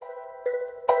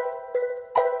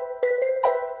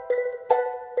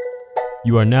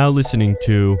You are now listening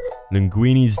to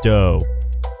Linguini's Dough.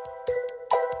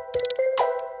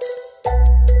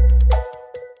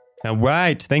 All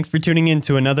right, thanks for tuning in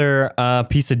to another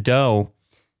piece of dough.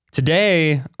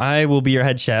 Today, I will be your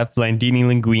head chef, Landini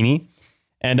Linguini,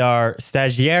 and our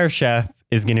stagiaire chef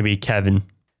is going to be Kevin.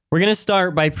 We're going to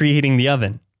start by preheating the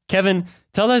oven. Kevin,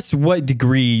 tell us what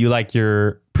degree you like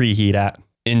your preheat at.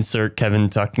 Insert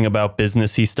Kevin talking about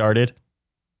business he started.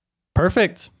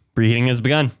 Perfect. Preheating has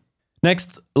begun.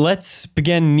 Next, let's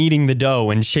begin kneading the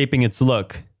dough and shaping its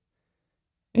look.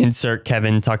 Insert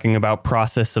Kevin talking about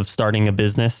process of starting a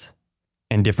business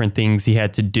and different things he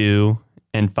had to do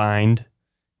and find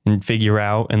and figure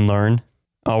out and learn.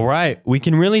 All right, we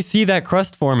can really see that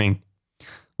crust forming.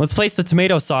 Let's place the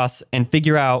tomato sauce and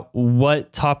figure out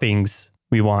what toppings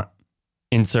we want.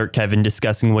 Insert Kevin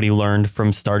discussing what he learned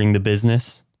from starting the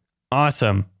business.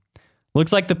 Awesome.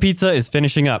 Looks like the pizza is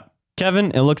finishing up.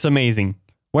 Kevin, it looks amazing.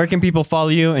 Where can people follow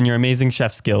you and your amazing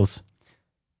chef skills?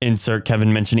 Insert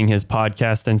Kevin mentioning his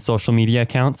podcast and social media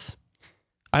accounts.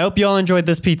 I hope you all enjoyed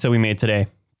this pizza we made today.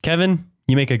 Kevin,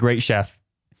 you make a great chef.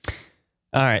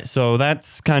 All right, so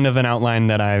that's kind of an outline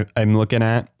that I'm looking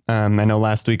at. I know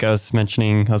last week I was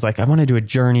like, I want to do a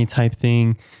journey type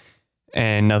thing.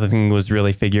 And nothing was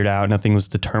really figured out. Nothing was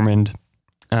determined.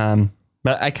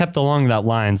 But I kept along that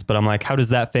lines, but I'm like, how does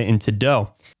that fit into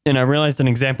dough? And I realized an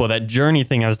example of that journey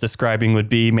thing I was describing would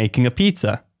be making a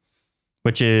pizza,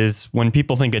 which is when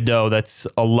people think of dough, that's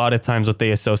a lot of times what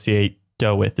they associate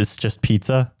dough with is just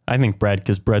pizza. I think bread,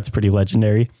 because bread's pretty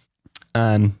legendary.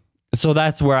 So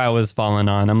that's where I was falling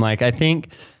on. I'm like, I think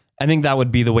that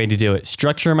would be the way to do it.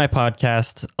 Structure my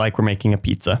podcast like we're making a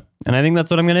pizza. And I think that's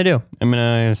what I'm going to do. I'm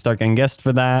going to start getting guests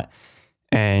for that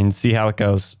and see how it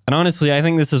goes. And honestly, I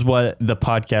think this is what the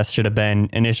podcast should have been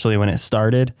initially when it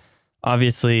started.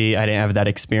 Obviously, I didn't have that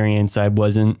experience. I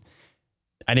didn't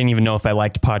even know if I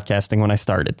liked podcasting when I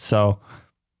started. So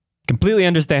completely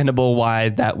understandable why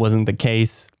that wasn't the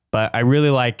case. But I really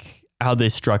like how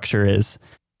this structure is.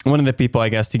 One of the people, I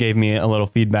guess, he gave me a little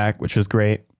feedback, which was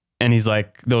great. And he's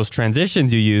like, those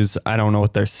transitions you use, I don't know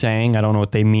what they're saying. I don't know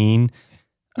what they mean.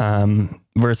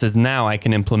 Versus now I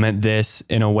can implement this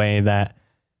in a way that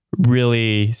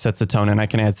really sets the tone, and I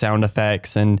can add sound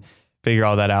effects and figure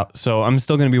all that out. So I'm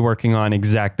still going to be working on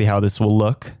exactly how this will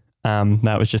look.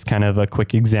 That was just kind of a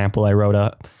quick example I wrote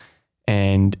up,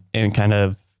 and kind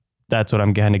of that's what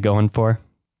I'm kind of going for.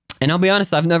 And I'll be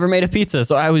honest, I've never made a pizza.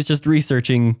 So I was just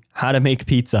researching how to make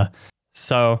pizza.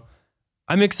 So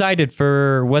I'm excited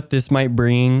for what this might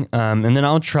bring. And then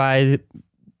I'll try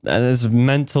as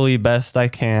mentally best I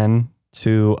can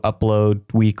to upload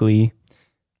weekly.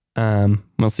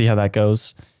 We'll see how that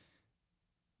goes.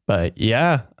 But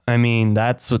yeah, I mean,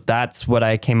 that's what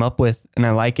I came up with, and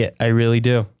I like it. I really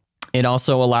do. It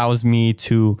also allows me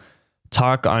to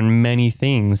talk on many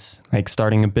things, like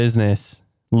starting a business,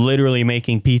 literally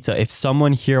making pizza. If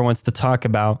someone here wants to talk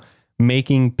about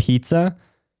making pizza,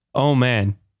 oh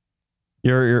man,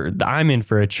 I'm in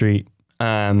for a treat.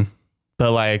 But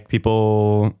like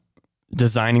people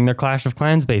designing their Clash of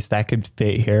Clans base, that could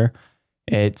fit here.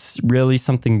 It's really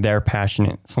something they're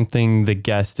passionate, something the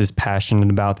guest is passionate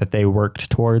about that they worked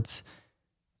towards,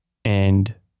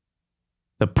 and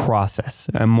the process.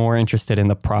 I'm more interested in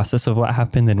the process of what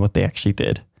happened than what they actually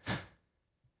did.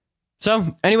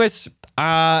 So anyways,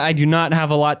 I do not have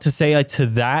a lot to say to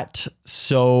that.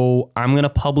 So I'm going to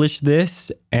publish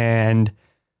this and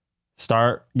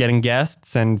start getting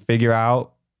guests and figure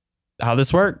out how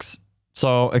this works.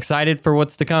 So excited for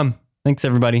what's to come. Thanks,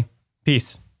 everybody.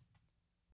 Peace.